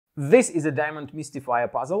This is a diamond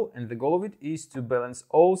mystifier puzzle, and the goal of it is to balance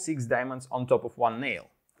all 6 diamonds on top of one nail.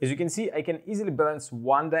 As you can see, I can easily balance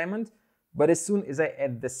one diamond, but as soon as I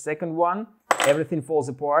add the second one, everything falls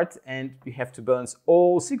apart and we have to balance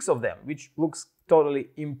all 6 of them, which looks totally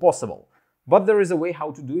impossible. But there is a way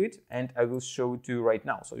how to do it, and I will show it to you right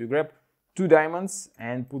now. So you grab 2 diamonds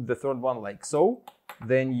and put the third one like so.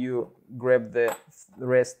 Then you grab the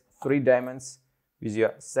rest 3 diamonds with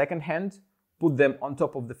your second hand, put them on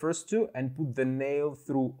top of the first 2 and put the nail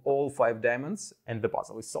through all 5 diamonds, and the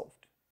puzzle is solved.